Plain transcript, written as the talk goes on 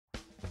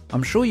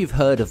I'm sure you've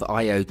heard of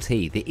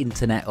IOT, the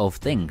Internet of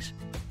Things.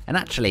 And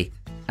actually,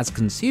 as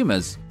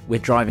consumers, we're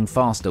driving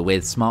faster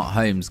with smart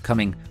homes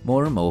coming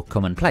more and more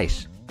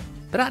commonplace.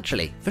 But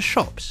actually, for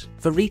shops,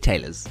 for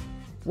retailers,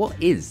 what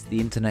is the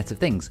Internet of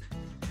Things?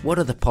 What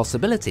are the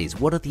possibilities?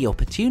 What are the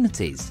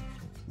opportunities?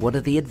 What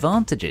are the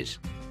advantages?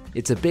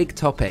 It's a big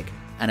topic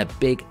and a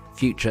big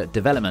future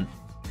development.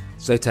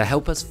 So to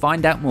help us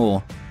find out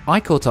more, I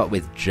caught up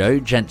with Joe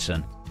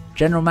Jensen,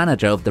 General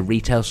Manager of the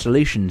Retail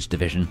Solutions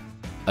Division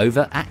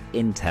over at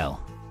Intel.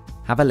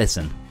 Have a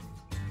listen.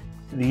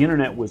 The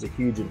internet was a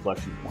huge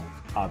inflection point,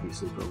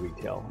 obviously, for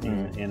retail.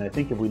 And I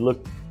think if we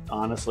look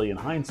honestly in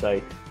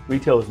hindsight,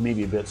 retail was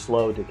maybe a bit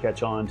slow to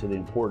catch on to the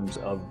importance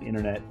of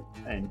internet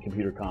and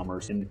computer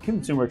commerce and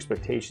consumer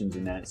expectations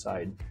in that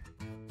side.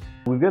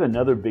 We've got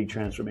another big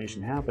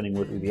transformation happening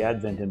with the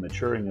advent and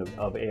maturing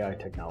of AI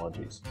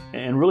technologies.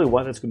 And really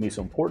why that's going to be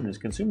so important is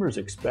consumers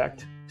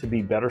expect to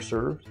be better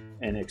served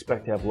and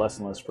expect to have less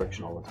and less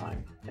friction all the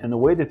time. And the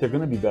way that they're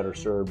going to be better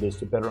served is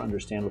to better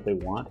understand what they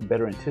want and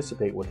better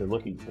anticipate what they're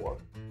looking for.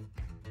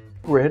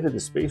 We're headed to the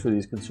space where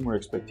these consumer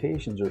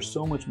expectations are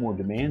so much more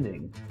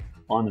demanding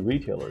on the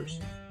retailers.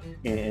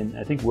 And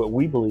I think what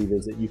we believe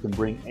is that you can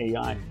bring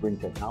AI, bring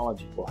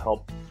technology will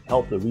help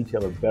the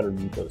retailer better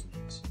meet those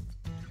needs.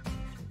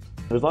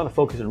 There's a lot of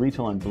focus in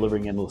retail on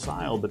delivering endless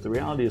aisle, but the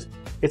reality is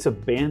it's a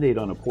Band-Aid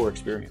on a poor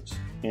experience.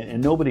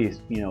 And nobody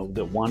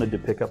that wanted to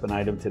pick up an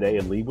item today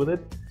and leave with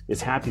it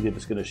is happy that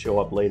it's going to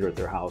show up later at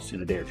their house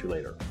in a day or two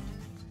later.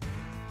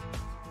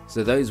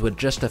 So those were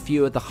just a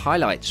few of the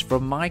highlights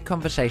from my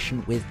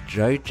conversation with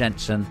Joe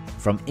Jensen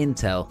from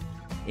Intel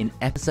in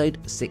episode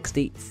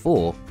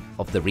 64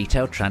 of the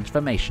Retail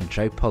Transformation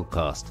Show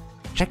podcast.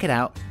 Check it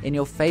out in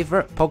your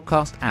favorite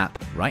podcast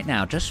app right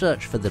now. Just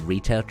search for the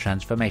Retail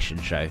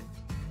Transformation Show,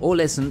 or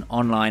listen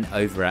online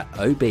over at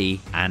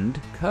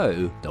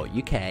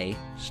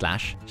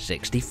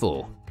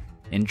obandco.uk/64.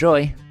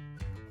 Enjoy!